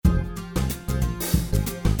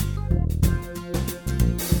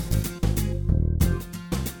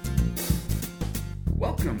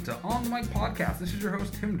Mic podcast. This is your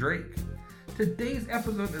host, Tim Drake. Today's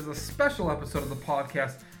episode is a special episode of the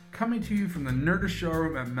podcast coming to you from the Nerdist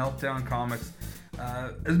showroom at Meltdown Comics.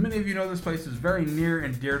 As many of you know, this place is very near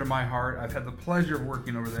and dear to my heart. I've had the pleasure of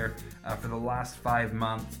working over there for the last 5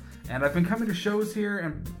 months. And I've been coming to shows here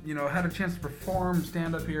and, had a chance to perform,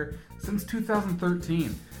 stand up here since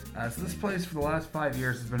 2013. So this place for the last 5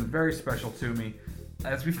 years has been very special to me.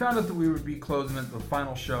 As we found out that we would be closing it, the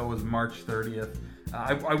final show was March 30th.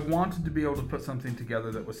 I wanted to be able to put something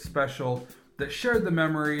together that was special, that shared the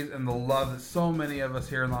memories and the love that so many of us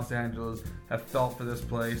here in Los Angeles have felt for this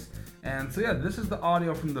place. And so this is the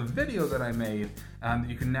audio from the video that I made that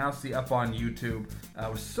you can now see up on YouTube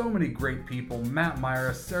with so many great people: Matt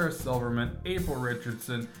Myra, Sarah Silverman, April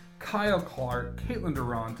Richardson, Kyle Clark, Caitlin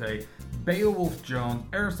Durante, Beowulf Jones,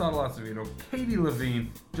 Aristotle Acevedo, Katie Levine,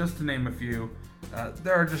 just to name a few.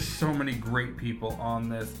 There are just so many great people on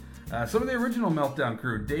this. Some of the original Meltdown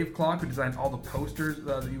crew: Dave Clock, who designed all the posters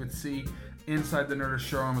that you would see inside the Nerdist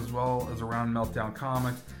showroom as well as around Meltdown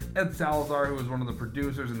Comics; Ed Salazar, who was one of the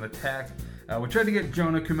producers and the tech. We tried to get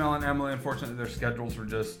Jonah, Kumail, and Emily. Unfortunately, their schedules were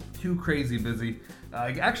just too crazy busy.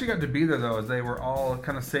 I actually got to be there, though, as they were all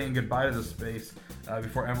kind of saying goodbye to the space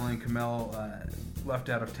before Emily and Kumail left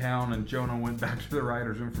out of town, and Jonah went back to the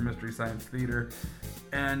writer's room for Mystery Science Theater.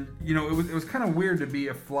 And, it was kind of weird to be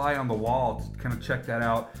a fly on the wall to kind of check that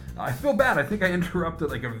out. I feel bad. I think I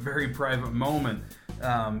interrupted like a very private moment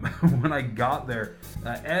when I got there.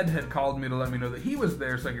 Ed had called me to let me know that he was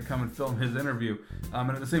there so I could come and film his interview.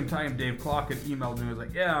 And at the same time, Dave Clock had emailed me and was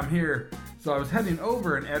like, "Yeah, I'm here." So I was heading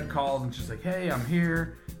over, and Ed calls and she's like, "Hey, I'm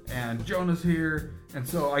here," and Jonah's here. And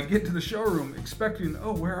so I get to the showroom expecting,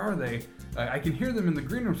 oh, where are they? I can hear them in the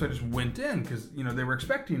green room, so I just went in because, they were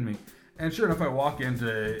expecting me. And sure enough, I walk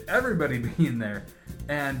into everybody being there.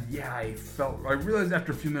 And I realized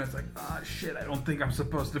after a few minutes, like, shit, I don't think I'm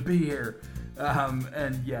supposed to be here.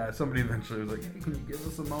 Somebody eventually was like, "Hey, can you give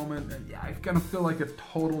us a moment?" And I kind of feel like a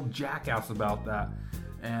total jackass about that.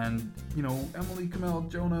 And, Emily, Kumail,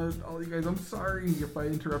 Jonah, all you guys, I'm sorry if I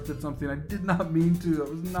interrupted something. I did not mean to. That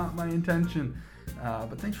was not my intention.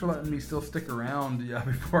 But thanks for letting me still stick around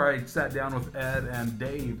before I sat down with Ed and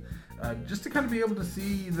Dave. Just to kind of be able to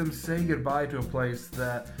see them say goodbye to a place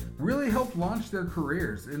that really helped launch their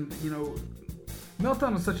careers. And,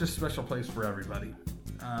 Meltdown is such a special place for everybody.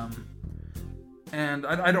 And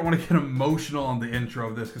I don't want to get emotional on the intro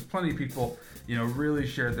of this because plenty of people, really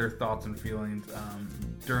shared their thoughts and feelings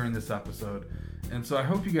during this episode. And so I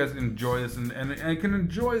hope you guys enjoy this and can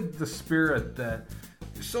enjoy the spirit that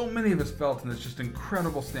so many of us felt in this just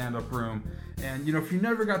incredible stand-up room. And, if you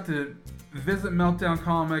never got to visit Meltdown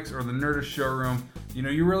Comics or the Nerdist showroom,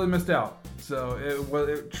 you really missed out. So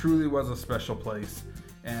it truly was a special place.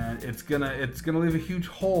 And it's gonna leave a huge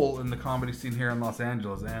hole in the comedy scene here in Los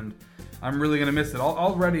Angeles, and I'm really gonna miss it.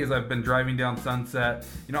 Already, as I've been driving down Sunset,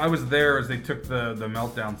 I was there as they took the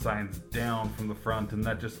Meltdown signs down from the front, and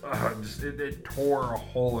that it tore a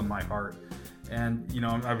hole in my heart. And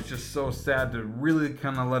I was just so sad to really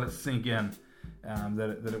kind of let it sink in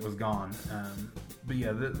that it was gone.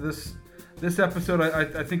 This episode,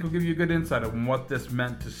 I think, will give you a good insight on what this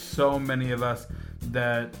meant to so many of us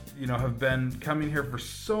that, have been coming here for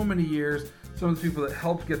so many years. Some of the people that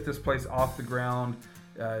helped get this place off the ground.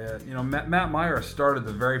 Matt Myra started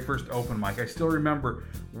the very first open mic. I still remember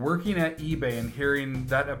working at eBay and hearing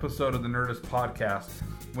that episode of the Nerdist podcast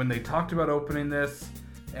when they talked about opening this,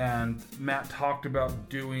 and Matt talked about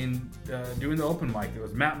doing the open mic. It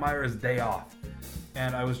was Matt Myra's day off.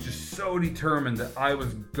 And I was just so determined that I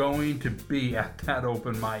was going to be at that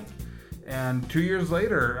open mic. And 2 years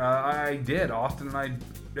later, I did. Austin and I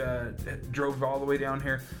drove all the way down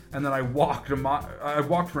here, and then I walked for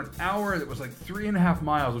an hour. That was like 3.5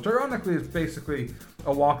 miles, which ironically is basically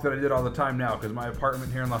a walk that I did all the time now, because my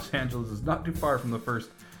apartment here in Los Angeles is not too far from the first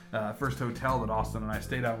hotel that Austin and I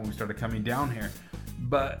stayed at when we started coming down here.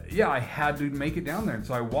 But I had to make it down there, and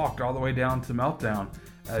so I walked all the way down to Meltdown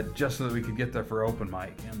just so that we could get there for open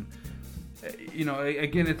mic. And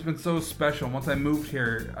again, it's been so special. Once I moved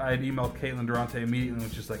here, I had emailed Caitlin Durante immediately and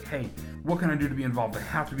was just like, "Hey, what can I do to be involved? I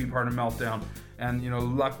have to be part of Meltdown." And,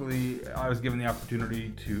 luckily I was given the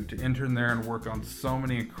opportunity to intern there and work on so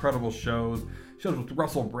many incredible shows with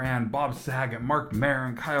Russell Brand, Bob Saget, Mark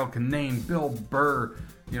Maron, Kyle Kinane, Bill Burr,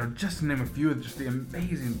 just to name a few of just the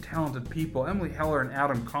amazing, talented people. Emily Heller and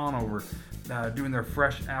Adam Conover doing their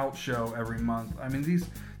Fresh Out show every month. I mean, these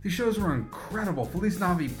shows were incredible. Felice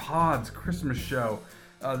Navi Pod's Christmas show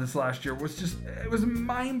this last year it was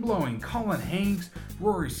mind-blowing. Colin Hanks,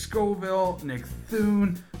 Rory Scovel, Nick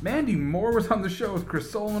Thune, Mandy Moore was on the show with Chris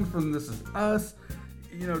Solon from This Is Us.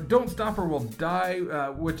 Don't Stop or We'll Die,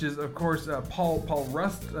 which is, of course, Paul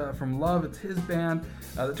Rust from Love. It's his band.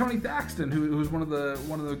 Tony Thaxton, who's one of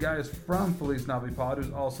the guys from Feliz Navipod,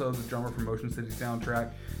 who's also the drummer for Motion City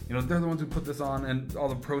Soundtrack. They're the ones who put this on, and all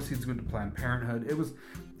the proceeds went to Planned Parenthood. It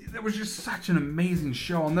was just such an amazing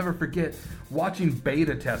show. I'll never forget watching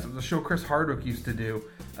Beta Test. It was a show Chris Hardwick used to do,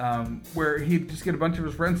 where he'd just get a bunch of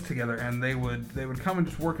his friends together and they would come and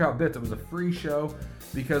just work out bits. It was a free show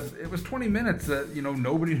because it was 20 minutes that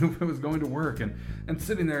nobody knew if it was going to work, and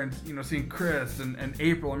sitting there and seeing Chris and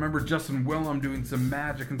April. I remember Justin Willem doing some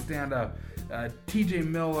magic and stand up. TJ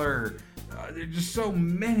Miller. There's just so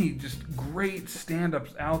many just great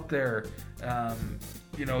stand-ups out there. That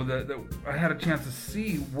I had a chance to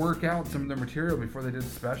see work out some of their material before they did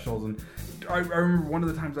specials. And I remember one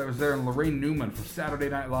of the times I was there, and Lorraine Newman from Saturday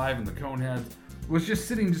Night Live and the Coneheads was just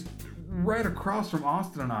sitting just right across from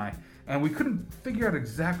Austin and I. And we couldn't figure out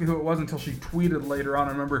exactly who it was until she tweeted later on.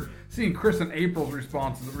 I remember seeing Chris and April's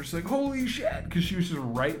responses that were just like, holy shit, because she was just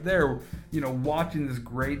right there, watching this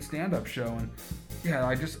great stand-up show. And yeah,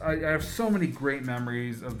 I have so many great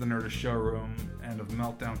memories of the Nerdist Showroom and of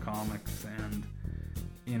Meltdown Comics, and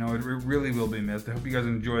it really will be missed. I hope you guys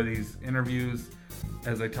enjoy these interviews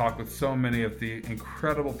as I talk with so many of the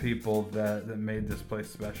incredible people that made this place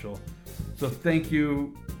special. So thank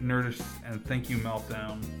you, Nerdist, and thank you,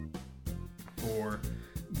 Meltdown, for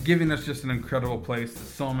giving us just an incredible place that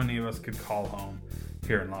so many of us could call home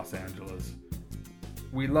here in Los Angeles.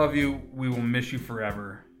 We love you. We will miss you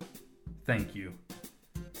forever. Thank you.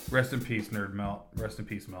 Rest in peace, NerdMelt. Rest in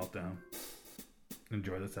peace, Meltdown.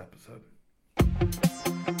 Enjoy this episode.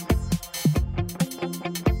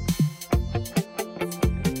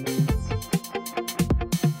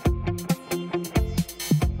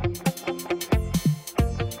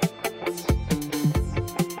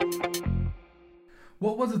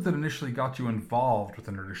 What was it that initially got you involved with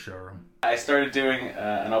the Nerdist Showroom? I started doing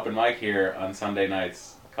an open mic here on Sunday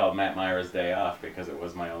nights called Matt Myra's Day Off because it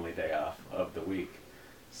was my only day off of the week.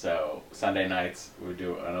 So Sunday nights we would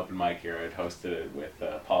do an open mic here. I'd hosted it with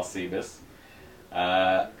Paul Sebas.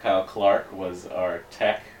 Kyle Clark was our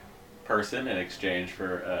tech person in exchange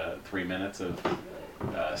for 3 minutes of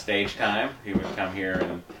stage time. He would come here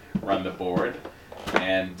and run the board,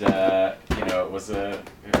 and it was a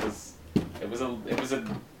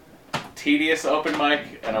tedious open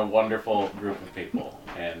mic and a wonderful group of people,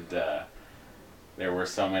 and there were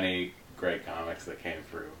so many great comics that came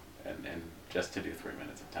through, and just to do 3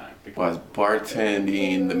 minutes of time. Well, I was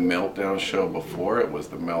bartending the Meltdown show before it was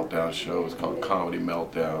the Meltdown show. It was called Comedy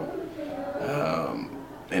Meltdown.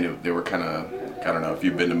 And they were kind of, I don't know, if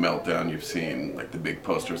you've been to Meltdown, you've seen like the big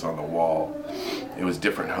posters on the wall. It was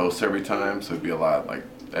different hosts every time, so it'd be a lot like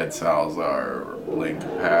Ed Salazar, or Blaine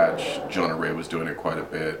Patch. Jonah Ray was doing it quite a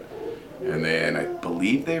bit. And then I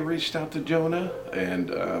believe they reached out to Jonah, and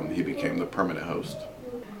he became the permanent host.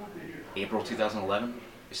 April 2011,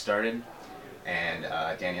 we started, and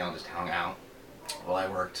Danielle just hung out while I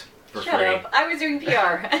worked for free. Shut up, I was doing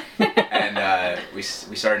PR. And we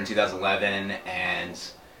started in 2011 and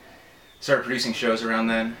started producing shows around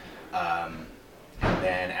then. And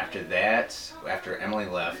then after that, after Emily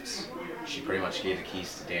left, she pretty much gave the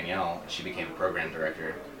keys to Danielle. She became the program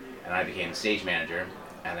director, and I became the stage manager.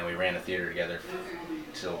 And then we ran the theater together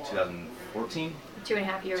till 2014.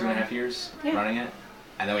 2.5 years. 2.5 years running it.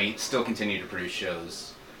 And then we still continued to produce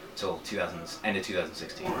shows till end of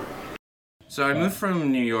 2016. So I moved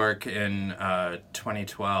from New York in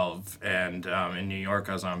 2012, and in New York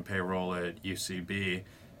I was on payroll at UCB,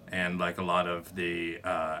 and like a lot of the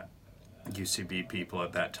UCB people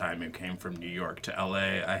at that time who came from New York to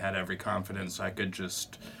LA, I had every confidence I could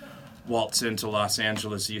just waltz into Los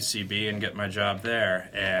Angeles UCB and get my job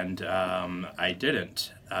there, and I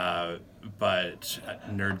didn't. But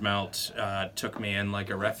NerdMelt took me in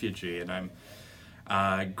like a refugee, and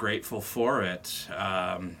I'm grateful for it.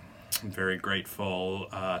 I'm very grateful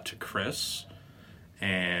to Chris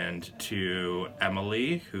and to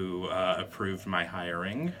Emily, who approved my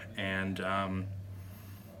hiring, and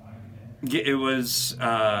it was...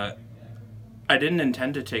 I didn't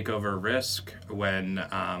intend to take over Risk when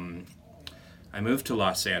I moved to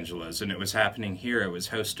Los Angeles, and it was happening here. It was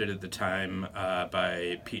hosted at the time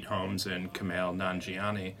by Pete Holmes and Kumail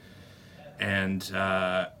Nanjiani, and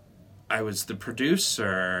I was the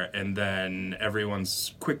producer, and then everyone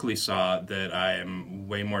quickly saw that I am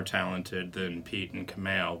way more talented than Pete and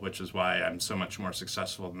Kumail, which is why I'm so much more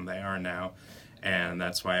successful than they are now, and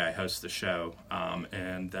that's why I host the show,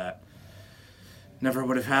 and that never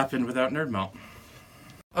would have happened without NerdMelt.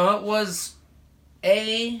 It was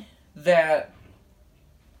that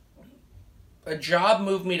a job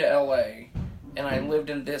moved me to LA, and I lived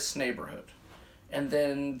in this neighborhood. And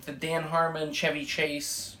then the Dan Harmon, Chevy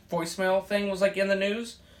Chase voicemail thing was like in the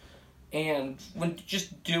news. And when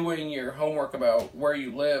just doing your homework about where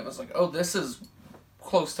you live, I was like, oh, this is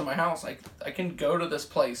close to my house. I can go to this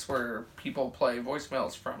place where people play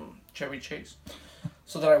voicemails from Chevy Chase.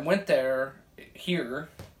 So then I went here,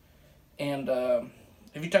 and have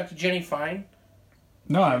you talked to Jenny Fine?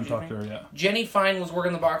 No, I haven't talked to her yet. Jenny Fine was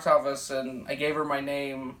working the box office, and I gave her my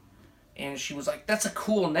name, and she was like, that's a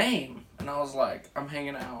cool name. And I was like, I'm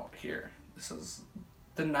hanging out here. This is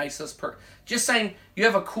the nicest just saying you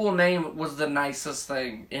have a cool name was the nicest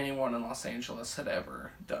thing anyone in Los Angeles had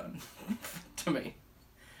ever done to me.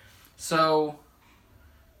 So,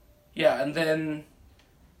 yeah, and then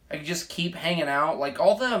I just keep hanging out. Like,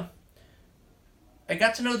 I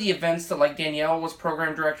got to know the events that, like, Danielle was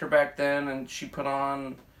program director back then, and she put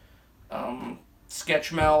on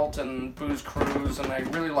NerdMelt and Booze Cruise, and I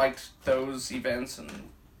really liked those events, and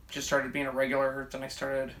just started being a regular. Then I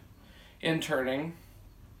started interning,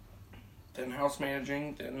 then house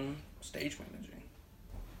managing, then stage managing.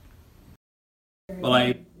 Well,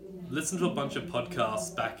 I listened to a bunch of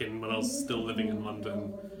podcasts back in when I was still living in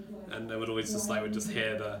London, and I would always just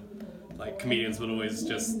hear comedians would always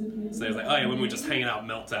just say, oh yeah, when we were just hanging out at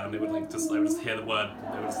Meltdown, they would I would just hear the word,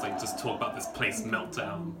 they would just talk about this place,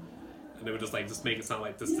 Meltdown. And they would just make it sound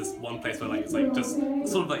like this one place where it's just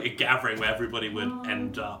sort of like a gathering where everybody would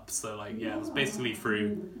end up. So it was basically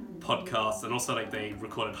through podcasts, and also they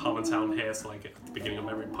recorded Harmontown here. So at the beginning of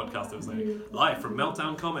every podcast, it was live from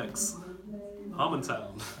Meltdown Comics,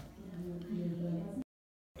 Harmontown.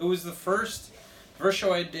 It was the first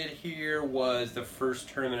show I did here was the first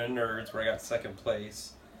Tournament of Nerds where I got second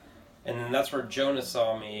place. And then that's where Jonah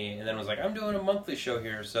saw me and then was like, I'm doing a monthly show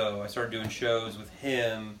here. So I started doing shows with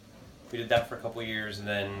him. We did that for a couple years, and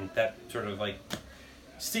then that sort of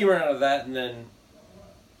steamed out of that, and then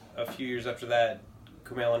a few years after that,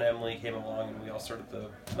 Kumail and Emily came along, and we all started the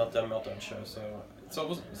Meltdown show. So it's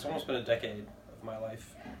almost been a decade of my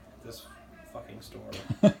life, this fucking store.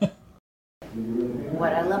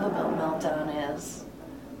 What I love about Meltdown is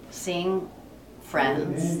seeing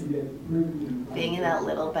friends, being in that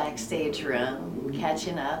little backstage room,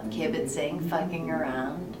 catching up, kibitzing, fucking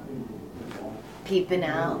around, peeping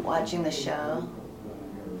out, watching the show.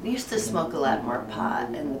 We used to smoke a lot more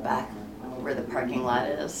pot in the back where the parking lot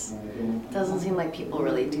is. Doesn't seem like people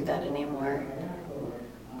really do that anymore.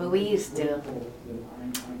 But we used to.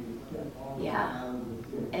 Yeah.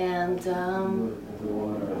 And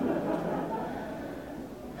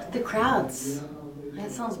the crowds.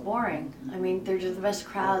 It sounds boring. I mean, they're just the best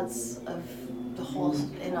crowds of the whole,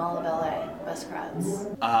 in all of LA, best crowds.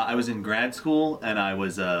 I was in grad school and I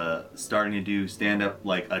was starting to do stand-up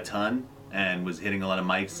a ton and was hitting a lot of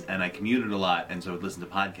mics, and I commuted a lot, and so I would listen to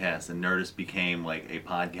podcasts, and Nerdist became a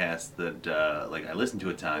podcast that I listened to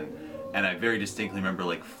a ton, and I very distinctly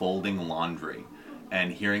remember folding laundry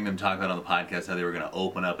and hearing them talk about on the podcast how they were going to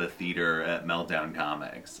open up a theater at Meltdown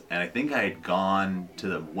Comics. And I think I had gone to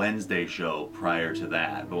the Wednesday show prior to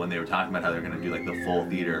that, but when they were talking about how they were going to do the full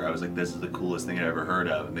theater, I was like, this is the coolest thing I've ever heard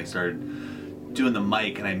of. And they started doing the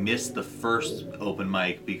mic, and I missed the first open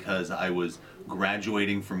mic because I was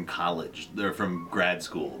graduating from college, or from grad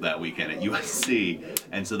school that weekend at USC.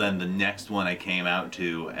 And so then the next one I came out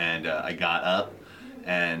to, and I got up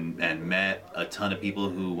and met a ton of people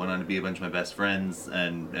who went on to be a bunch of my best friends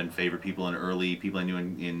and favorite people and early people I knew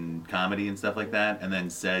in comedy and stuff like that, and then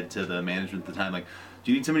said to the management at the time,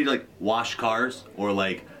 do you need somebody to wash cars or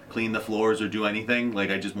clean the floors or do anything?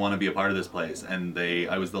 I just want to be a part of this place. And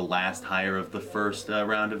I was the last hire of the first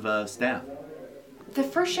round of staff. The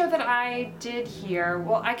first show that I did here,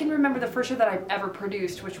 well, I can remember the first show that I've ever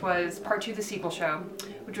produced, which was Part 2, The Sequel Show,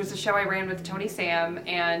 which was a show I ran with Tony Sam,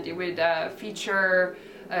 and it would feature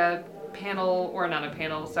a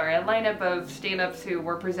lineup of stand-ups who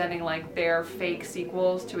were presenting their fake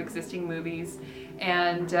sequels to existing movies.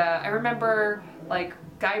 And I remember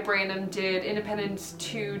Guy Branum did Independence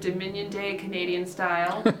 2 Dominion Day Canadian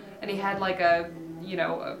style, and he had a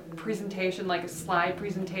presentation, a slide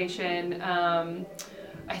presentation.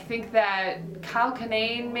 I think that Kyle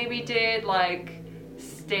Kinane maybe did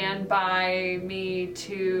Stand By Me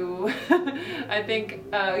to, I think,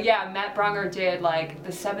 Matt Bronger did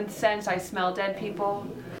The Seventh Sense, I Smell Dead People.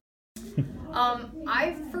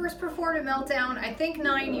 I first performed at Meltdown, I think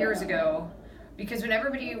 9 years ago, because when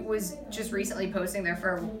everybody was just recently posting their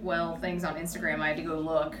farewell things on Instagram, I had to go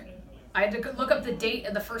look. I had to look up the date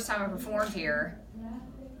of the first time I performed here.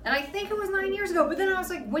 And I think it was 9 years ago, but then I was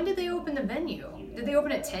like, when did they open the venue? Did they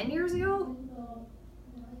open it 10 years ago?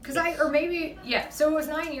 So it was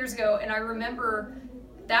 9 years ago, and I remember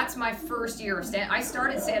that's my first year of I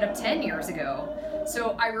started stand-up 10 years ago.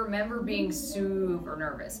 So I remember being super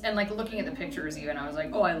nervous. And like looking at the pictures even, I was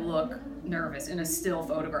like, oh, I look nervous in a still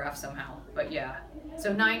photograph somehow. But yeah,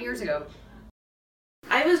 so 9 years ago.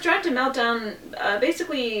 I was drawn to Meltdown.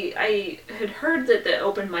 Basically, I had heard that the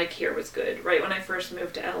open mic here was good right when I first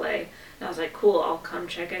moved to LA. And I was like, cool, I'll come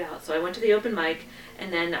check it out. So I went to the open mic,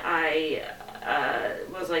 and then I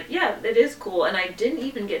was like, yeah, it is cool. And I didn't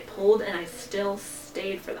even get pulled, and I still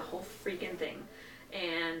stayed for the whole freaking thing.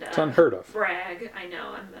 And it's unheard of. Brag, I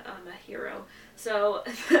know, I'm a hero. So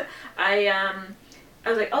I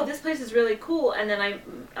was like, oh, this place is really cool. And then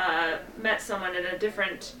I met someone at a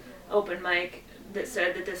different open mic that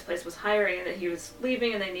said that this place was hiring and that he was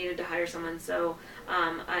leaving and they needed to hire someone. So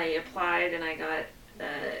I applied and I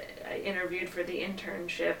interviewed for the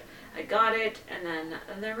internship. I got it, and then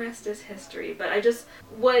the rest is history. But I just,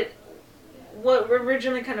 what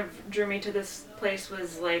originally kind of drew me to this place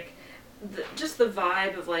was like just the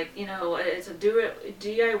vibe of like, you know, it's a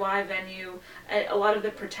DIY venue. A lot of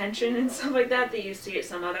the pretension and stuff like that you see at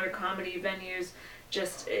some other comedy venues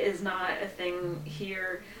just is not a thing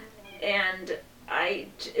here. And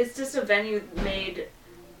it's just a venue made,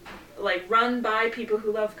 like, run by people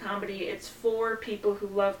who love comedy. It's for people who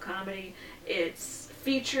love comedy. It's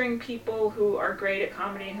featuring people who are great at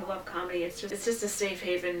comedy and who love comedy. It's just a safe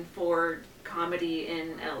haven for comedy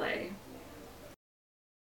in LA.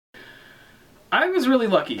 I was really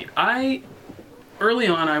lucky. Early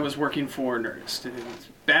on, I was working for Nerdist. And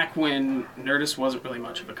back when Nerdist wasn't really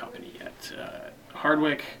much of a company yet.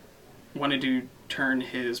 Hardwick wanted to turn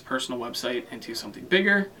his personal website into something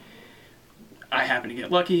bigger. I happened to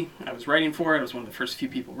get lucky. I was writing for it. I was one of the first few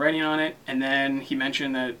people writing on it. And then he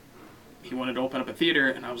mentioned that he wanted to open up a theater,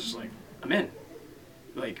 and I was just like, I'm in.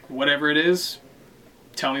 Like, whatever it is,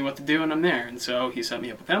 tell me what to do, and I'm there. And so he set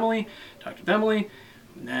me up with Emily, talked with Emily,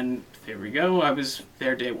 and then there we go. I was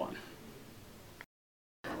there day one.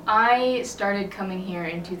 I started coming here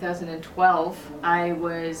in 2012. I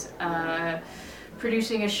was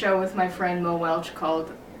producing a show with my friend Mo Welch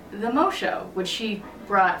called The Mo Show, which she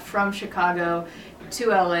brought from Chicago to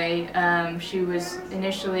LA. She was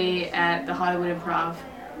initially at the Hollywood Improv,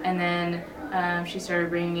 and then she started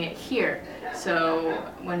bringing it here. So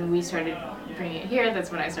when we started bringing it here,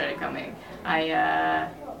 that's when I started coming.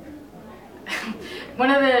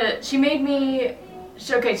 She made me,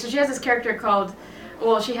 okay, so she has this character called,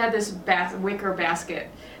 well, she had this wicker basket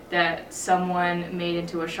that someone made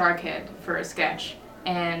into a shark head for a sketch.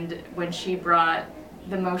 And when she brought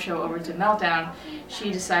the Mo Show over to Meltdown,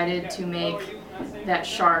 she decided to make that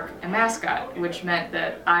shark a mascot, which meant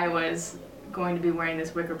that I was going to be wearing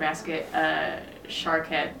this wicker basket shark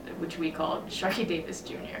head, which we called Sharky Davis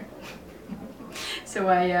Jr. So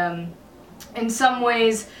I, in some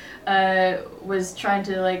ways, was trying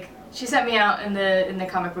to, like, she sent me out in the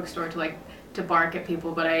comic book store to bark at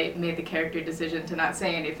people, but I made the character decision to not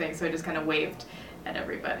say anything, so I just kind of waved at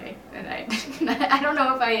everybody. And I don't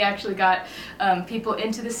know if I actually got people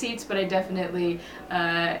into the seats, but I definitely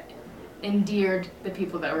endeared the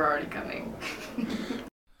people that were already coming.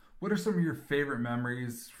 What are some of your favorite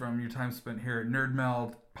memories from your time spent here at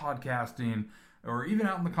NerdMelt, podcasting, or even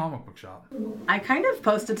out in the comic book shop? I kind of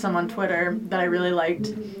posted some on Twitter that I really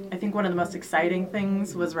liked. I think one of the most exciting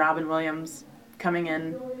things was Robin Williams coming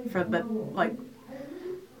in for the, like,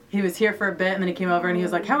 he was here for a bit and then he came over and he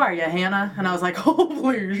was like, "How are you, Hannah?" And I was like,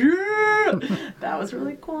 "Holy shit!" That was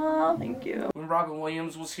really cool. Thank you. When Robin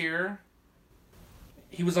Williams was here,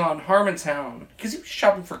 he was on Harmontown because he was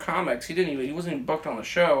shopping for comics. He wasn't even booked on the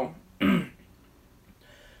show.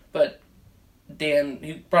 But Dan,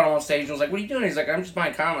 he brought him on stage and was like, "What are you doing?" He's like, "I'm just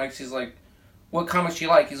buying comics." He's like, "What comics do you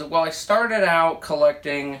like?" He's like, "Well, I started out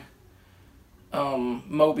collecting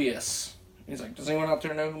Mobius." He's like, "Does anyone out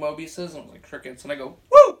there know who Mobius is?" And I was like, "Crickets." And I go,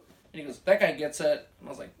 "Woo!" And he goes, "That guy gets it." And I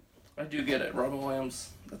was like, "I do get it, Robin Williams.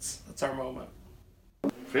 That's our moment."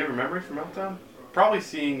 Favorite memory from Meltdown? Probably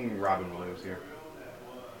seeing Robin Williams here.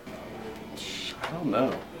 I don't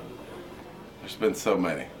know. There's been so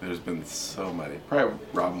many. Probably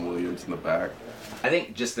Robin Williams in the back. I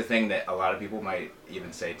think just the thing that a lot of people might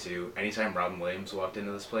even say too, anytime Robin Williams walked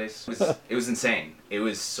into this place, it was insane. It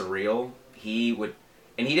was surreal.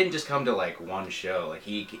 And he didn't just come to like one show. Like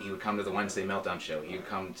he would come to the Wednesday Meltdown show. He would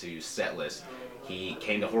come to Setlist. He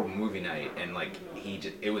came to Horrible Movie Night, and like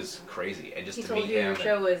it was crazy. And just he to told meet you him, your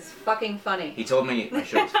show was fucking funny. he told me my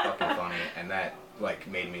show was fucking funny, and that like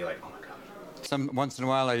made me like, oh my god. Once in a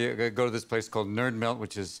while, I go to this place called NerdMelt,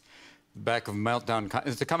 which is back of Meltdown.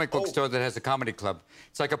 It's a comic book store that has a comedy club.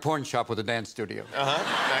 It's like a porn shop with a dance studio.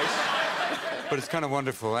 Nice. but it's kind of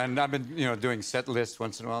wonderful. And I've been, doing set lists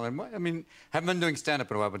once in a while. And I mean, haven't been doing stand-up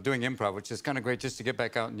in a while, but doing improv, which is kind of great just to get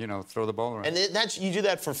back out and, throw the ball around. And you do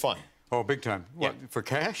that for fun? Oh, big time. What, for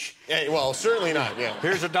cash? Yeah, well, certainly not, yeah.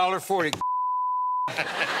 Here's $1.40.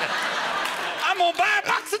 I'm gonna buy a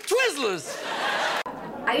box of Twizzlers.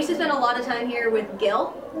 I used to spend a lot of time here with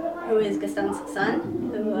Gil, who is Gaston's son,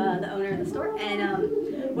 the owner of the store.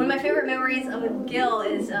 And one of my favorite memories of Gil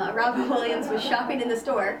is Robin Williams was shopping in the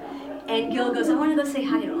store, and Gil goes, I want to go say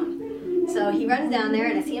hi to him. So he runs down there,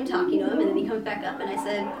 and I see him talking to him, and then he comes back up, and I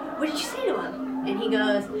said, what did you say to him? And he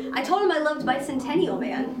goes, I told him I loved Bicentennial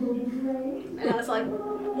Man. And I was like,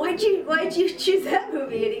 why'd you choose that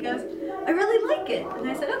movie? And he goes, I really like it. And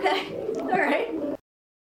I said, okay, all right.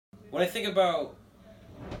 When I think about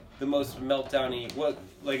the most meltdown-y,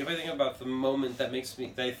 if I think about the moment that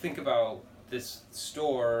I think about this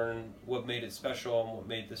store and what made it special and what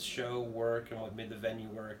made this show work and what made the venue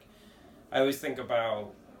work, I always think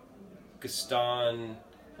about Gaston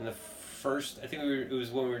and the first, I think it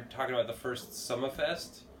was when we were talking about the first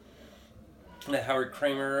Summerfest, that Howard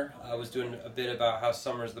Kramer was doing a bit about how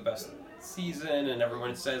summer's the best season, and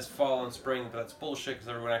everyone says fall and spring, but that's bullshit because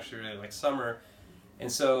everyone actually really likes summer.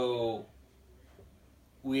 And so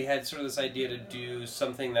we had sort of this idea to do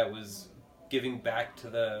something that was giving back to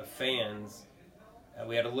the fans.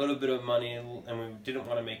 We had a little bit of money, and we didn't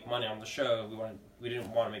want to make money on the show. We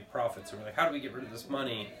didn't want to make profits. So we're like, how do we get rid of this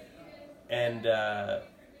money? And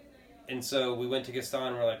so we went to Gaston,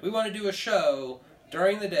 and we're like, we want to do a show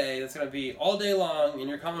during the day that's going to be all day long in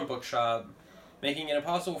your comic book shop, making it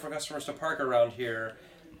impossible for customers to park around here.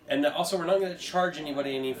 And also, we're not going to charge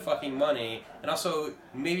anybody any fucking money. And also,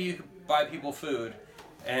 maybe you could buy people food.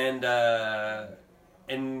 And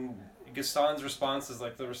Gaston's response is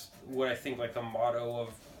like what I think like the motto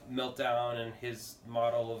of Meltdown, and his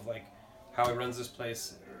model of like how he runs this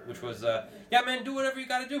place, which was, yeah, man, do whatever you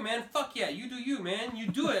gotta do, man. Fuck yeah, you do you, man. You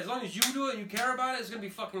do it. As long as you do it and you care about it, it's gonna be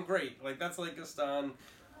fucking great. Like, that's like Gaston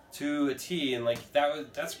to a T. And like,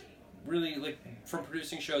 that's really, like, from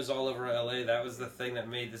producing shows all over LA, that was the thing that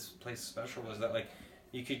made this place special, was that like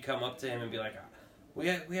you could come up to him and be like, we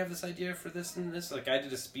have this idea for this and this. Like, I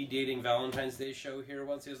did a speed dating Valentine's Day show here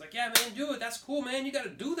once. He was like, yeah, man, do it. That's cool, man. You gotta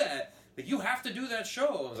do that. Like, you have to do that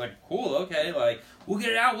show. I was like, cool, okay. Like, we'll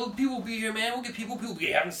get it out. People will be here, man. We'll get people be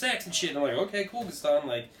having sex and shit. And I'm like, okay, cool, Gaston.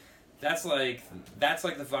 Like, that's like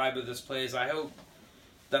the vibe of this place. I hope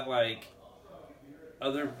that, like,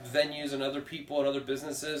 other venues and other people and other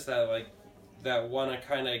businesses that want to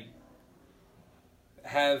kind of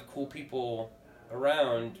have cool people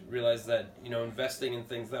around realize that, investing in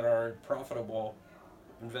things that aren't profitable,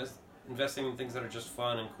 investing in things that are just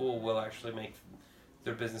fun and cool will actually make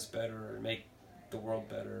their business better and make the world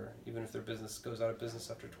better, even if their business goes out of business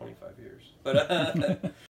after 25 years.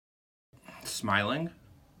 But smiling,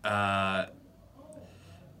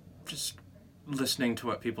 just listening to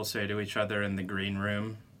what people say to each other in the green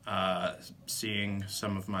room, seeing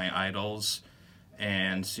some of my idols,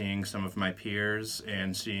 and seeing some of my peers,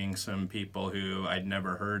 and seeing some people who I'd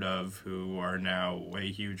never heard of who are now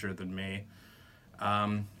way huger than me.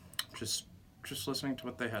 Just listening to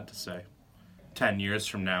what they had to say. 10 years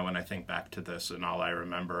from now, when I think back to this, and all I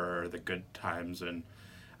remember are the good times and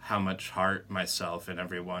how much heart myself and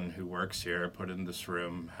everyone who works here put in this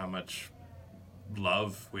room, how much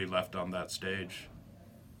love we left on that stage.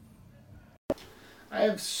 I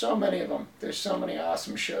have so many of them. There's so many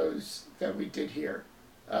awesome shows that we did here.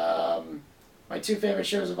 My two favorite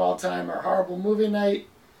shows of all time are Horrible Movie Night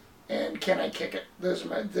and Can I Kick It? Those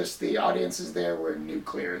are the audiences there were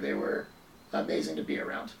nuclear. They were amazing to be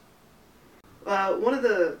around. One of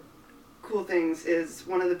the cool things is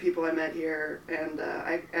one of the people I met here, and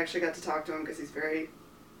I actually got to talk to him because he's very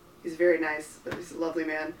nice. He's a lovely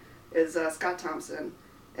man. Is Scott Thompson,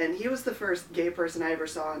 and he was the first gay person I ever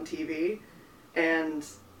saw on TV. And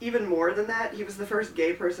even more than that, he was the first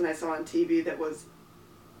gay person I saw on TV that was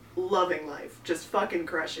loving life, just fucking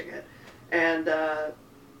crushing it. And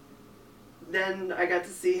then I got to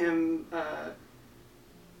see him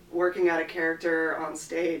working out a character on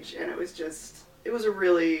stage, and it was a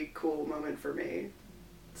really cool moment for me.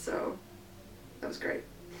 So that was great.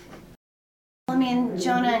 I mean,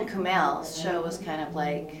 Jonah and Kumail's show was kind of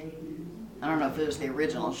like, I don't know if it was the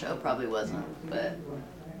original show, probably wasn't, but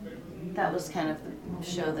that was kind of the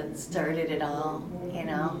show that started it all,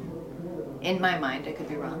 In my mind, I could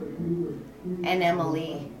be wrong. And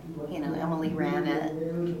Emily, Emily ran it.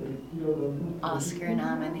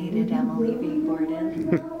 Oscar-nominated Emily V.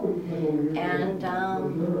 Gordon. And,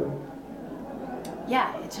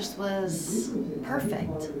 yeah, it just was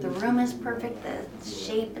perfect. The room is perfect, the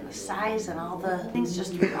shape and the size and all the things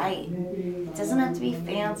just right. It doesn't have to be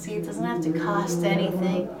fancy, it doesn't have to cost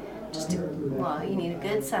anything. Well, you need a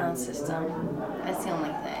good sound system. That's the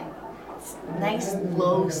only thing. It's nice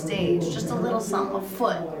low stage, just a little something, a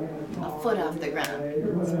foot off the ground.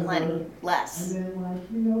 It's plenty, less.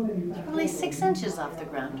 Probably 6 inches off the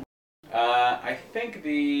ground. I think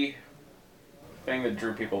the thing that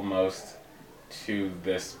drew people most to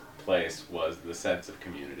this place was the sense of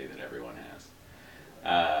community that everyone has.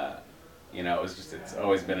 It's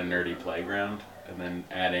always been a nerdy playground, and then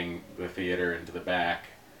adding the theater into the back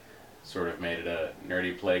sort of made it a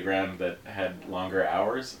nerdy playground that had longer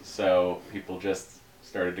hours, so people just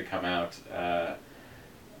started to come out,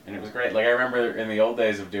 and it was great. Like, I remember in the old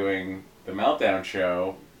days of doing the Meltdown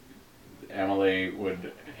show, Emily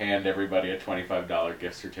would hand everybody a $25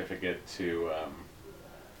 gift certificate to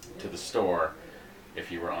the store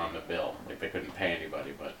if you were on the bill. Like, they couldn't pay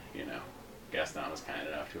anybody, but, Gaston was kind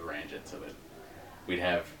enough to arrange it so that we'd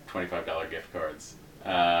have $25 gift cards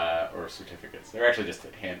or certificates. They were actually just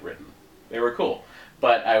handwritten. They were cool.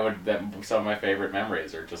 But some of my favorite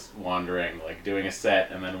memories are just wandering, like doing a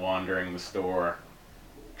set and then wandering the store,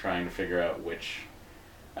 trying to figure out which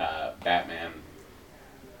Batman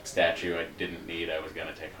statue I didn't need I was going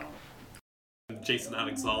to take home. Jason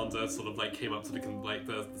Alexander sort of like came up to the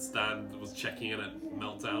stand that was checking in at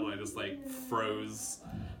Meltdown. I just like froze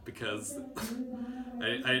because I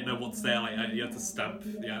didn't know what to say. You had to stamp,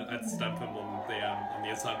 I had to stamp him on the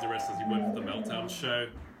inside of the wrist as he went to the Meltdown show,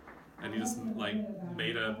 and he just like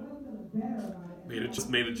made a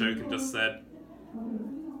joke and just said,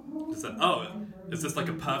 "Oh, is this like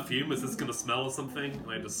a perfume? Is this gonna smell or something?" And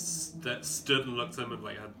I just stood and looked at him and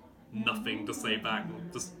like had nothing to say back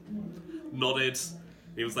and just nodded.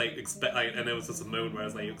 He was like and there was just a moment where I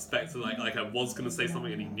was like expected like I was gonna say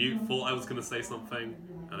something and he thought I was gonna say something,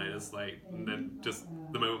 and I just and then just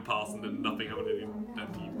the moment passed and then nothing happened,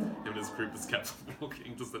 and him and his group just kept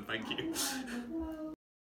walking, just said thank you.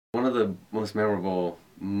 One of the most memorable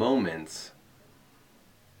moments,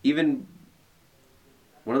 even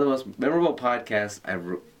one of the most memorable podcasts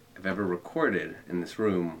I've ever recorded in this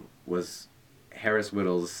room was Harris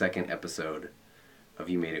Whittle's second episode of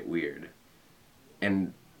You Made It Weird.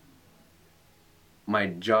 And my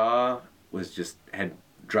jaw had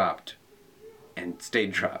dropped and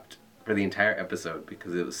stayed dropped for the entire episode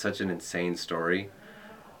because it was such an insane story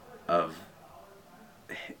of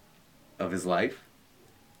his life.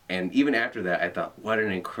 And even after that, I thought, what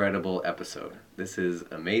an incredible episode. This is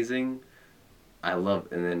amazing.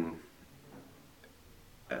 And then,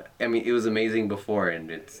 it was amazing before,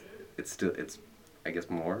 and it's I guess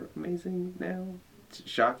more amazing now. It's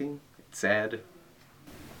shocking. It's sad.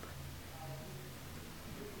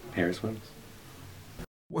 Harris wins.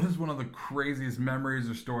 What is one of the craziest memories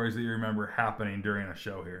or stories that you remember happening during a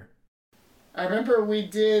show here? I remember we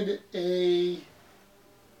did a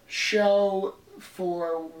show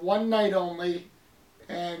for one night only,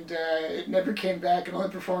 and it never came back and only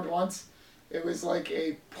performed once. It was like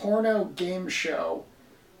a porno game show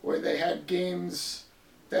where they had games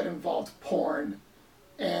that involved porn,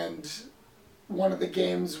 and one of the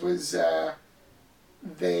games was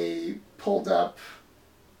they pulled up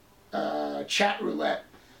chat roulette,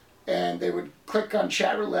 and they would click on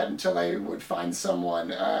chat roulette until they would find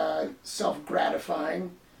someone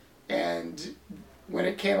self-gratifying, and when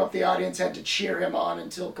it came up, the audience had to cheer him on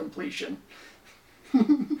until completion.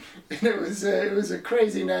 And it was a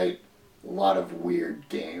crazy night, a lot of weird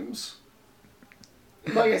games.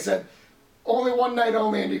 Like I said, only one night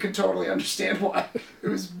only, and you can totally understand why. It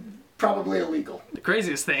was probably illegal. The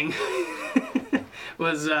craziest thing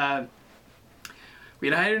was we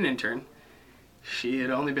had hired an intern. She had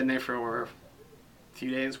only been there for a few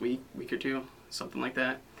days, week or two, something like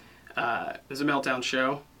that. It was a Meltdown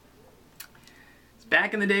show. It's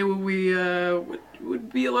back in the day when we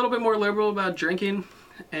would be a little bit more liberal about drinking,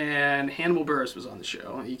 and Hannibal Buress was on the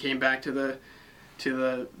show. He came back to the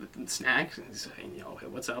snack and he's saying, hey,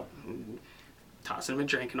 what's up? And tossing him a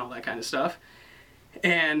drink and all that kind of stuff.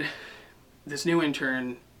 And this new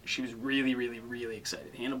intern, she was really, really, really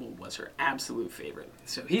excited. Hannibal was her absolute favorite.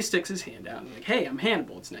 So he sticks his hand out and like, hey, I'm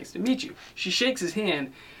Hannibal. It's nice to meet you. She shakes his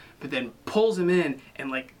hand, but then pulls him in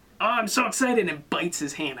and like, oh, I'm so excited, and bites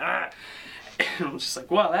his hand. Ah. And I was just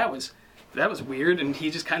like, wow, that was weird. And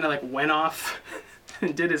he just kind of like went off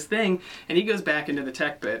and did his thing. And he goes back into the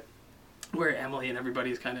tech bit where Emily and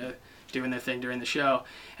everybody's kind of doing their thing during the show,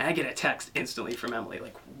 and I get a text instantly from Emily,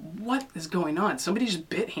 like, what is going on? Somebody just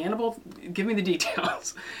bit Hannibal? Give me the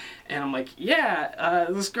details. And I'm like, yeah,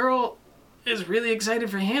 this girl is really excited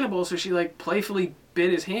for Hannibal, so she like playfully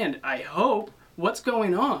bit his hand. I hope. What's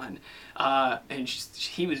going on? And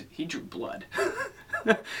he drew blood.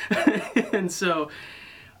 And so,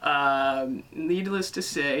 needless to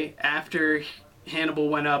say, after Hannibal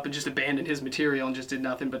went up and just abandoned his material and just did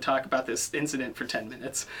nothing but talk about this incident for 10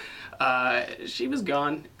 minutes, she was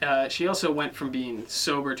gone. She also went from being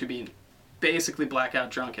sober to being basically blackout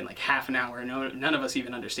drunk in like half an hour. None of us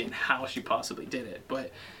even understand how she possibly did it,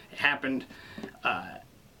 but it happened.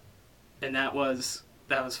 And that was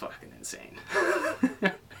fucking insane.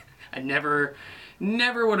 I never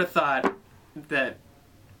would have thought that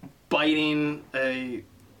biting a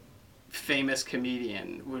famous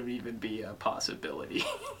comedian would even be a possibility.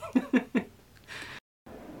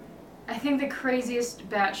 I think the craziest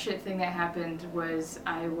batshit thing that happened was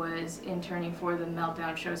I was interning for the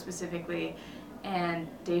Meltdown show specifically, and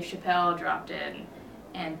Dave Chappelle dropped in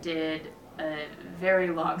and did a very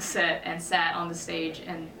long set and sat on the stage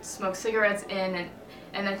and smoked cigarettes in,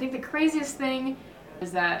 and I think the craziest thing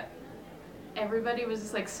was that everybody was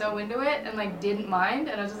just like so into it and like didn't mind,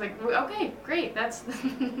 and I was just like, okay, great, that's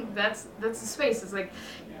that's the space. It's like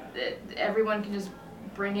everyone can just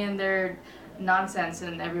bring in their nonsense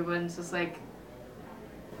and everyone's just like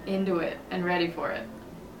into it and ready for it.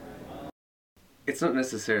 It's not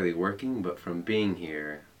necessarily working, but from being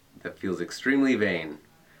here, that feels extremely vain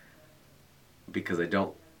because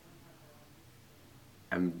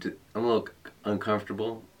I'm a little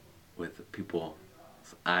uncomfortable with people's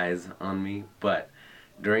eyes on me, but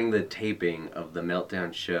during the taping of the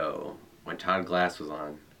Meltdown show, when Todd Glass was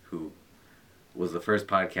on, who was the first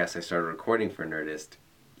podcast I started recording for Nerdist,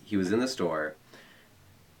 he was in the store,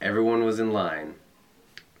 everyone was in line,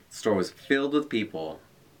 the store was filled with people,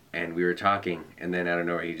 and we were talking, and then out of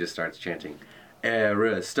nowhere he just starts chanting,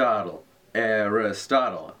 Aristotle,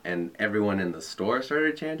 Aristotle, and everyone in the store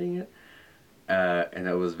started chanting it, and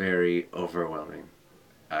that was very overwhelming.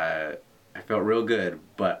 I felt real good,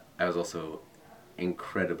 but I was also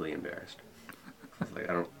incredibly embarrassed. I was like,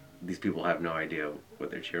 these people have no idea what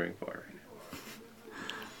they're cheering for right now.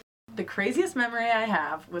 The craziest memory I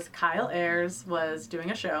have was Kyle Ayers was doing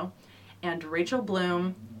a show, and Rachel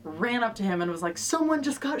Bloom ran up to him and was like, someone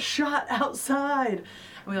just got shot outside.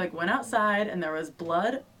 And we like went outside, and there was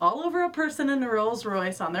blood all over a person in a Rolls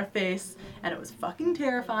Royce on their face, and it was fucking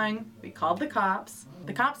terrifying. We called the cops.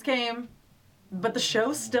 The cops came, but the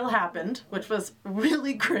show still happened, which was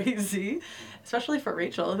really crazy, especially for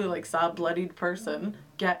Rachel, who like saw a bloodied person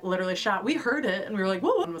get literally shot. We heard it, and we were like,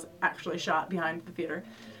 whoa, and was actually shot behind the theater.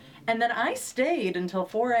 And then I stayed until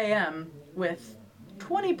 4 a.m. with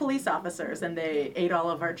 20 police officers, and they ate all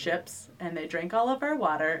of our chips, and they drank all of our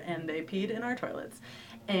water, and they peed in our toilets.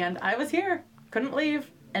 And I was here, couldn't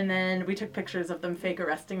leave. And then we took pictures of them fake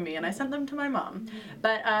arresting me, and I sent them to my mom.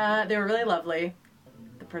 But they were really lovely.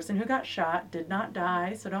 The person who got shot did not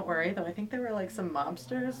die, so don't worry, though I think they were like some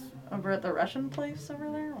mobsters over at the Russian place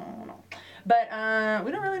over there. I don't know. But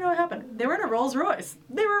we don't really know what happened. They were in a Rolls Royce.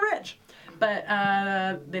 They were rich. But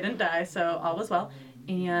they didn't die, so all was well.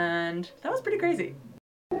 And that was pretty crazy.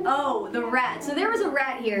 Oh, the rat. So there was a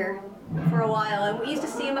rat here for a while, and we used to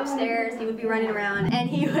see him upstairs. He would be running around, and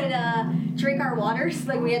he would drink our waters.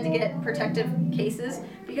 Like, we had to get protective cases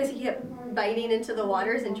because he kept biting into the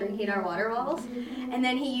waters and drinking our water bottles. And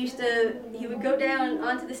then he would go down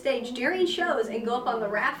onto the stage during shows and go up on the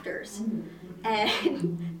rafters.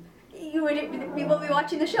 And people would be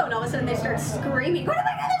watching the show, and all of a sudden they start screaming, oh my God,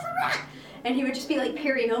 there's a rat! And he would just be like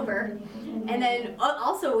peering over. And then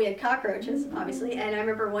also we had cockroaches, obviously, and I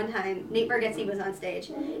remember one time Nate Bargatze was on stage,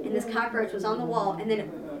 and this cockroach was on the wall, and then it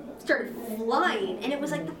started flying, and it was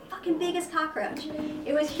like the fucking biggest cockroach.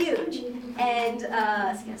 It was huge, and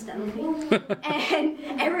and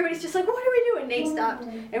everybody's just like, what are we doing? Nate stopped,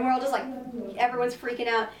 and we're all just like, everyone's freaking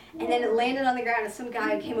out, and then it landed on the ground, and some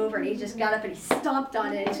guy came over, and he just got up and he stomped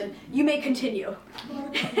on it, and he said, you may continue.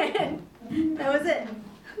 And that was it.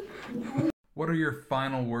 What are your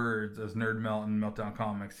final words as NerdMelt and Meltdown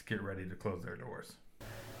Comics get ready to close their doors?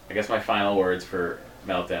 I guess my final words for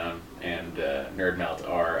Meltdown and NerdMelt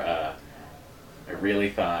are, I really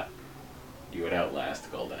thought you would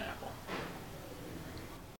outlast Golden Apple.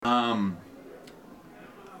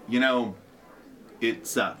 It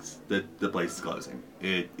sucks that the place is closing.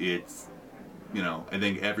 It's I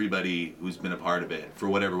think everybody who's been a part of it, for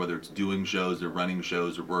whether it's doing shows or running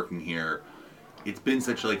shows or working here, it's been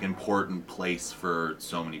such an important place for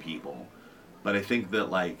so many people. But I think that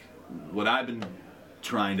what I've been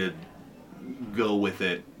trying to go with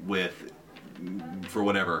for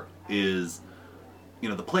whatever is,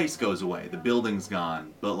 the place goes away, the building's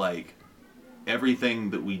gone, but everything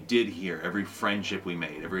that we did here, every friendship we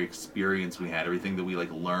made, every experience we had, everything that we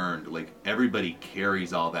like learned, like everybody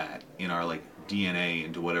carries all that in our like DNA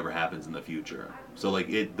into whatever happens in the future. So like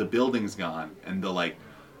the building's gone and the like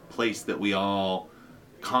place that we all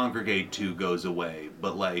congregate to goes away,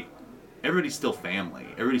 but like everybody's still family.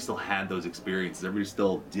 Everybody still had those experiences. Everybody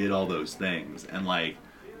still did all those things. And like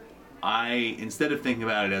instead of thinking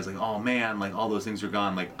about it as like, oh man, like all those things are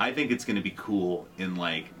gone, like I think it's gonna be cool in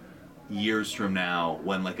like years from now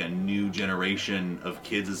when like a new generation of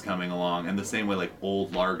kids is coming along, and the same way like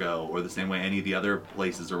old Largo or the same way any of the other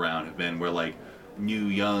places around have been, where like new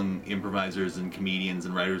young improvisers and comedians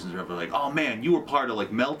and writers and stuff are like, oh man, you were part of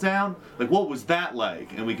like Meltdown? Like what was that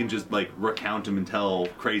like? And we can just like recount them and tell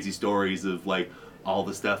crazy stories of like all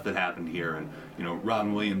the stuff that happened here, and you know,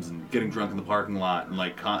 Robin Williams and getting drunk in the parking lot and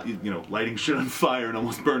like you know, lighting shit on fire and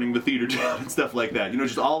almost burning the theater down and stuff like that. You know,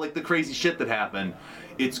 just all like the crazy shit that happened.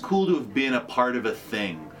 It's cool to have been a part of a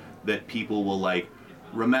thing that people will like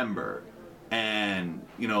remember. And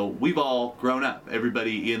you know, we've all grown up.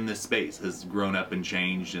 Everybody in this space has grown up and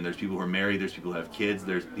changed, and there's people who are married, there's people who have kids,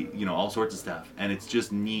 there's, you know, all sorts of stuff. And it's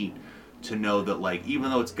just neat to know that like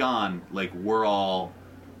even though it's gone, like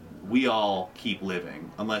we all keep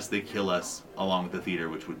living, unless they kill us along with the theater,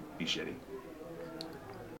 which would be shitty.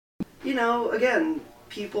 You know, again,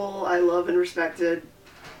 people I love and respected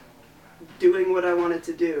doing what I wanted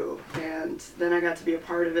to do, and then I got to be a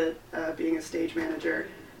part of it, being a stage manager,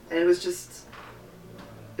 and it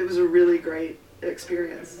was a really great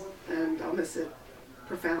experience, and I'll miss it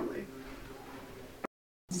profoundly.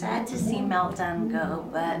 Sad to see Meltdown go,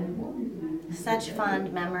 but such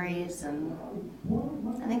fond memories, and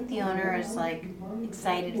I think the owner is like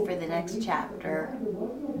excited for the next chapter,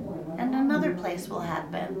 and another place will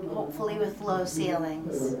happen, hopefully with low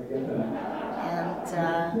ceilings,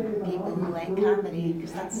 and people who like comedy,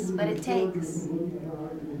 because that's what it takes.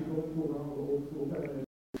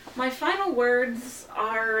 My final words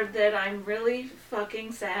are that I'm really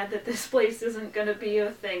fucking sad that this place isn't going to be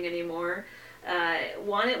a thing anymore.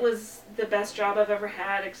 One, it was the best job I've ever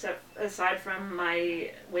had, except aside from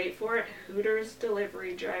my, wait for it, Hooters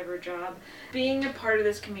delivery driver job. Being a part of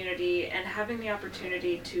this community and having the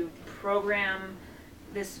opportunity to program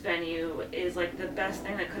this venue is like the best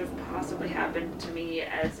thing that could have possibly happened to me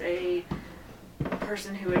as a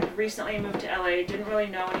person who had recently moved to LA, didn't really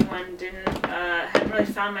know anyone, hadn't really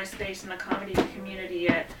found my space in the comedy community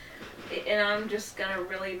yet. And I'm just gonna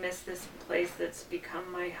really miss this place that's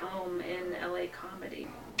become my home in LA comedy.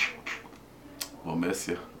 We'll miss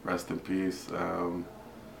you. Rest in peace.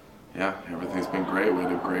 Yeah, everything's been great. We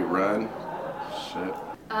had a great run. Shit.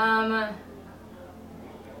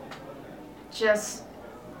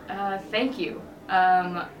 Thank you.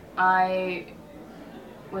 I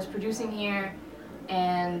was producing here,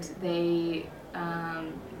 and they,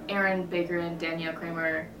 Aaron Baker and Danielle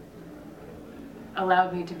Kramer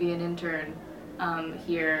allowed me to be an intern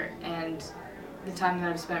here, and the time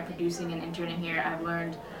that I've spent producing and interning here, I've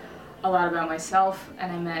learned a lot about myself,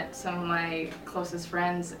 and I met some of my closest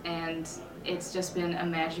friends, and it's just been a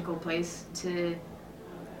magical place to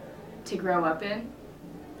grow up in.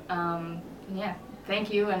 Yeah,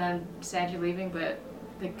 thank you, and I'm sad you're leaving, but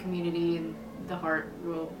the community and the heart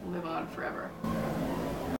will live on forever.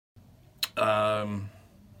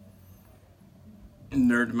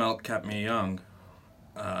 NerdMelt kept me young.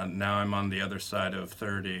 Now I'm on the other side of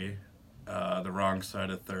 30, the wrong side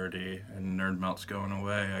of 30, and NerdMelt's going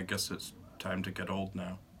away. I guess it's time to get old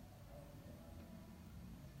now.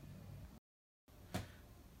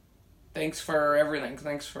 Thanks for everything.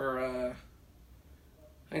 Thanks for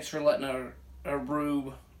letting a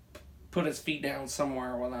rube put his feet down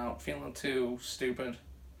somewhere without feeling too stupid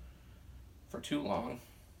for too long.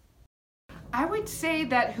 I would say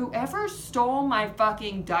that whoever stole my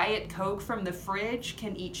fucking Diet Coke from the fridge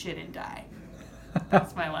can eat shit and die.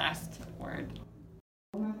 That's my last word.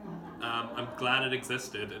 I'm glad it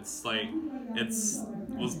existed. It's like,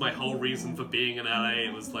 was my whole reason for being in LA.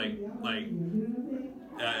 It was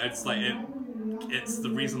it's the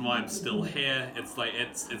reason why I'm still here. It's like,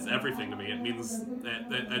 it's everything to me. It means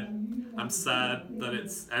I'm sad that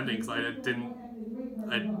it's ending, because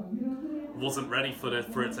I wasn't ready for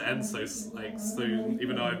it to end so soon,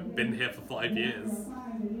 even though I've been here for 5 years.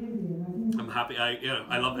 I'm happy.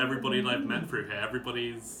 I love everybody that I've met through here.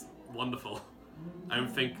 Everybody's wonderful. I don't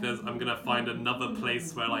think I'm gonna find another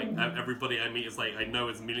place where like everybody I meet is like, I know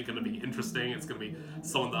it's immediately gonna be interesting. It's gonna be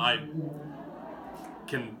someone that I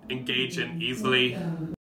can engage in easily.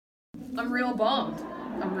 I'm real bummed.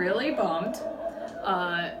 I'm really bummed.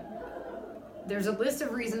 there's a list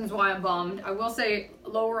of reasons why I'm bummed. I will say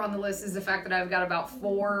lower on the list is the fact that I've got about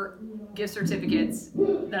 4 gift certificates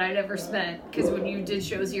that I never spent, because when you did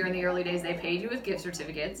shows here in the early days, they paid you with gift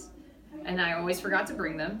certificates, and I always forgot to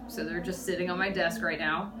bring them, so they're just sitting on my desk right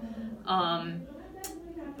now.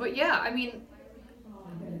 But yeah, I mean,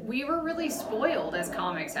 we were really spoiled as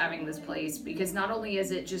comics having this place, because not only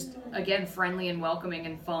is it just, again, friendly and welcoming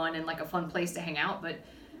and fun and like a fun place to hang out, but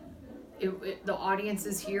the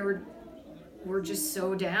audiences here were just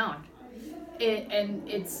so down. It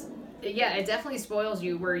definitely spoils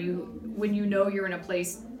you when you know you're in a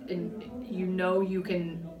place and you know you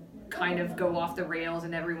can kind of go off the rails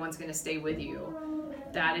and everyone's going to stay with you.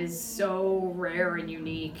 That is so rare and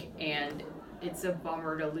unique, and it's a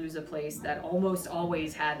bummer to lose a place that almost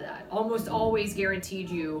always had that. Almost always guaranteed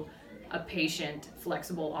you a patient,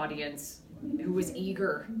 flexible audience who was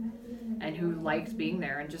eager and who liked being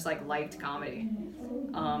there and just like liked comedy.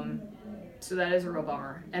 So that is a real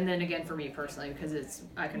bummer. And then again, for me personally, because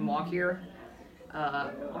I can walk here,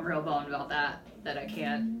 I'm real bummed about that I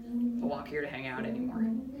can't walk here to hang out anymore.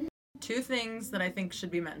 2 things that I think should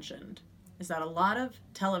be mentioned is that a lot of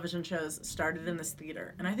television shows started in this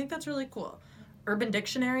theater, and I think that's really cool. Urban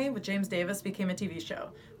Dictionary with James Davis became a TV show.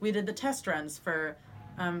 We did the test runs for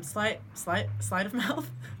Slide of Mouth.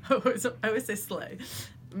 I always say Slay.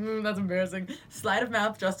 That's embarrassing. Slide of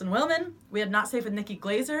Mouth, Justin Willman. We had Not Safe with Nikki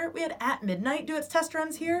Glazer. We had At Midnight do its test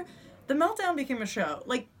runs here. The Meltdown became a show.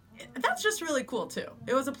 Like, that's just really cool, too.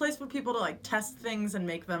 It was a place for people to, like, test things and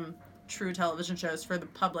make them true television shows for the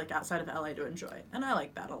public outside of LA to enjoy. And I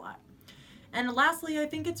like that a lot. And lastly, I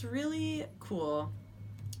think it's really cool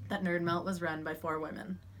that NerdMelt was run by 4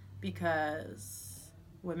 women, because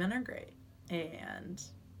women are great, and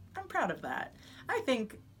I'm proud of that. I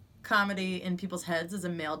think comedy in people's heads is a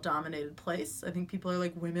male-dominated place. I think people are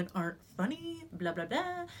like, women aren't funny, blah, blah,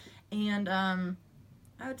 blah. And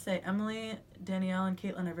I would say Emily, Danielle, and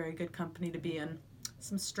Caitlin are very good company to be in.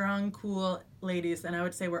 Some strong, cool ladies, and I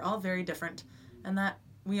would say we're all very different, and that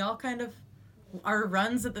we all kind of, our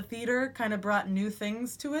runs at the theater kind of brought new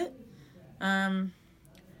things to it.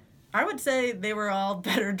 I would say they were all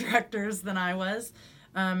better directors than I was.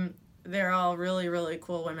 They're all really, really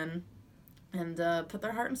cool women and put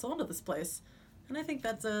their heart and soul into this place. And I think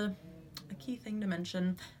that's a key thing to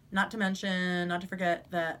mention. Not to forget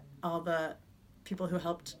that all the people who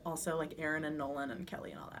helped also, like Aaron and Nolan and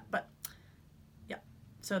Kelly and all that. But, yeah.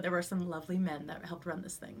 So there were some lovely men that helped run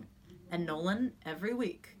this thing. And Nolan, every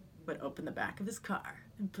week, would open the back of his car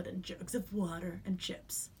and put in jugs of water and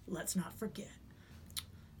chips. Let's not forget.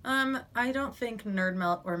 I don't think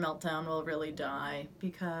NerdMelt or Meltdown will really die,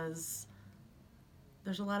 because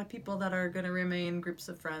there's a lot of people that are going to remain groups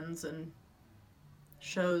of friends and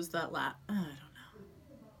shows that I don't know.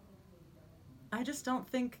 I just don't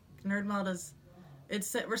think NerdMelt is...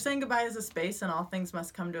 We're saying goodbye as a space, and all things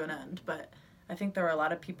must come to an end, but I think there were a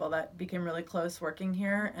lot of people that became really close working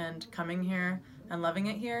here and coming here and loving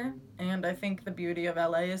it here, and I think the beauty of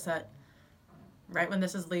LA is that right when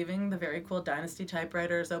this is leaving, the very cool Dynasty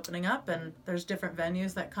Typewriter is opening up, and there's different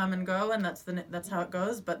venues that come and go, and that's how it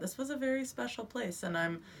goes. But this was a very special place, and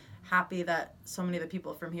I'm happy that so many of the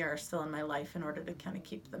people from here are still in my life in order to kind of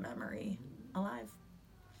keep the memory alive.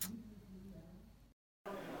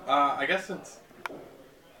 I guess since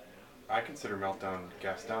I consider Meltdown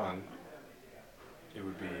Gaston, it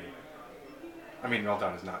would be... I mean,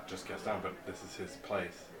 Meltdown is not just Gaston, but this is his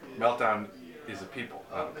place. Meltdown is a people,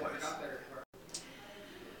 not a place.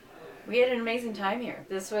 We had an amazing time here.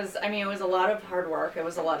 It was a lot of hard work. It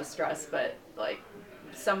was a lot of stress, but like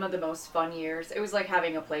some of the most fun years. It was like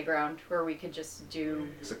having a playground where we could just do...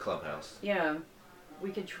 It's a clubhouse. Yeah. We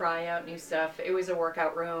could try out new stuff. It was a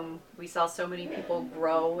workout room. We saw so many people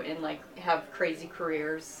grow and like have crazy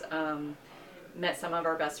careers. Met some of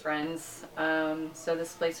our best friends. So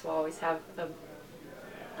this place will always have a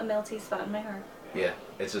melty spot in my heart. Yeah,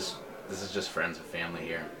 this is just friends and family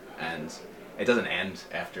here, and it doesn't end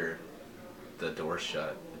after the doors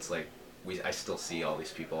shut. It's like I still see all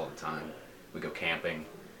these people all the time. We go camping,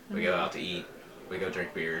 we go out to eat, we go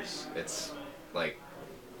drink beers. It's like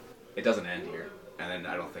it doesn't end here, and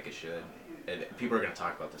I don't think it should. People are gonna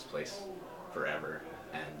talk about this place forever,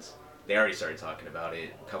 and they already started talking about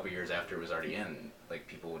it a couple years after it was already in. Like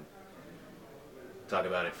people would talk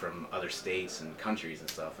about it from other states and countries and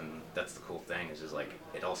stuff, and that's the cool thing, is just like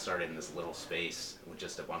it all started in this little space with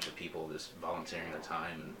just a bunch of people just volunteering their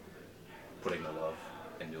time and putting the love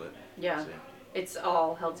into it. Yeah, so, it's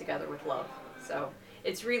all held together with love, so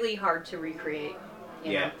it's really hard to recreate.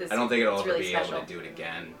 You know, I don't think it'll ever really be special. able to do it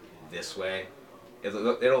again this way.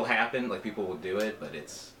 It'll happen, like people will do it, but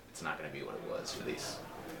it's not going to be what it was for these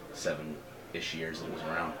 7 ish years that it was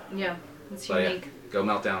around. Yeah, it's But unique. Yeah, go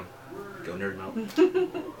Meltdown. Go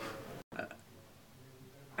NerdMelt.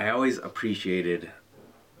 I always appreciated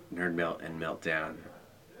NerdMelt and Meltdown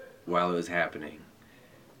while it was happening,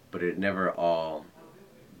 but it never all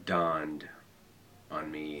dawned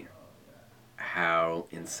on me how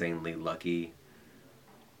insanely lucky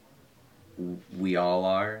we all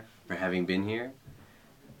are for having been here,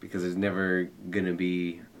 because there's never gonna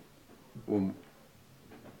be, well,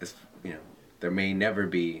 there may never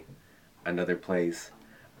be another place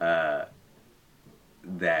that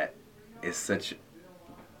is such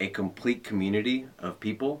a complete community of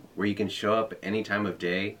people where you can show up any time of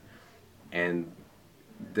day and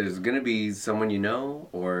there's gonna be someone you know,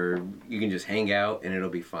 or you can just hang out and it'll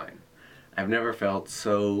be fine. I've never felt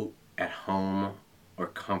so at home or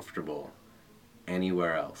comfortable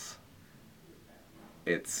anywhere else.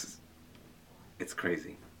 It's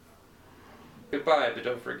crazy. Goodbye, but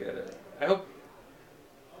don't forget it. I hope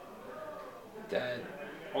that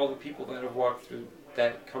all the people that have walked through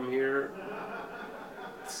that come here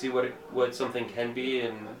see what something can be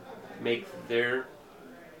and make their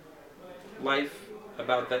life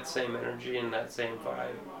about that same energy and that same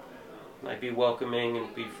vibe. Like, be welcoming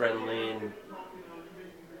and be friendly and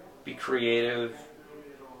be creative.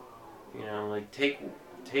 You know, like take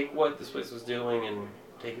what this place was doing and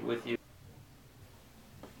take it with you.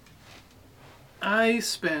 I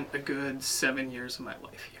spent a good 7 years of my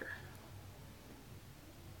life here.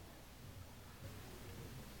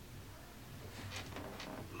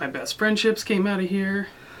 My best friendships came out of here.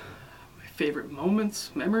 My favorite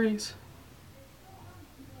moments, memories.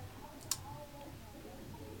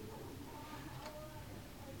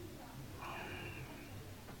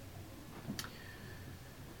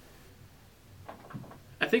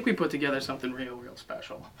 I think we put together something real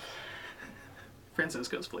special.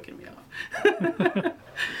 Francisco's flicking me off.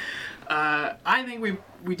 I think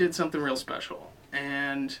we did something real special,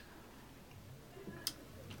 and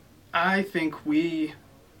I think we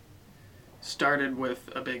started with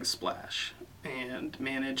a big splash and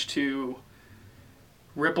managed to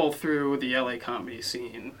ripple through the LA comedy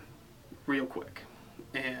scene real quick.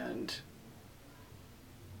 And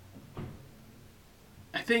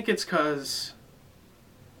I think it's because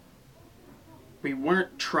we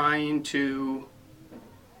weren't trying to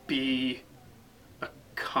be a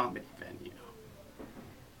comedy venue.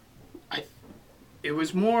 It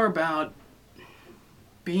was more about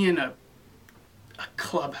being a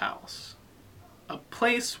clubhouse, a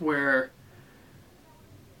place where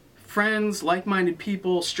friends, like-minded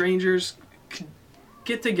people, strangers could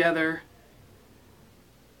get together,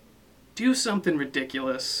 do something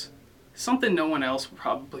ridiculous, something no one else would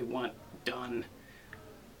probably want done,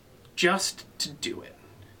 just to do it.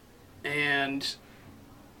 And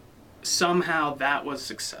somehow that was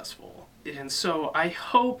successful. And so I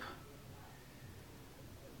hope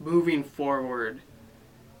moving forward,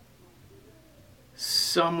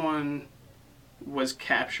 someone was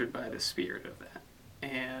captured by the spirit of that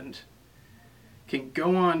and can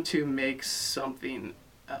go on to make something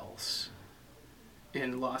else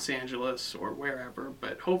in Los Angeles or wherever,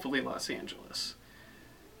 but hopefully Los Angeles.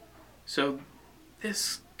 So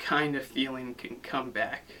this kind of feeling can come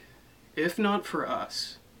back, if not for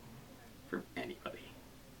us, for anybody.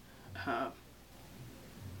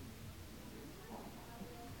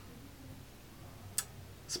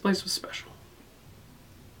 This place was special.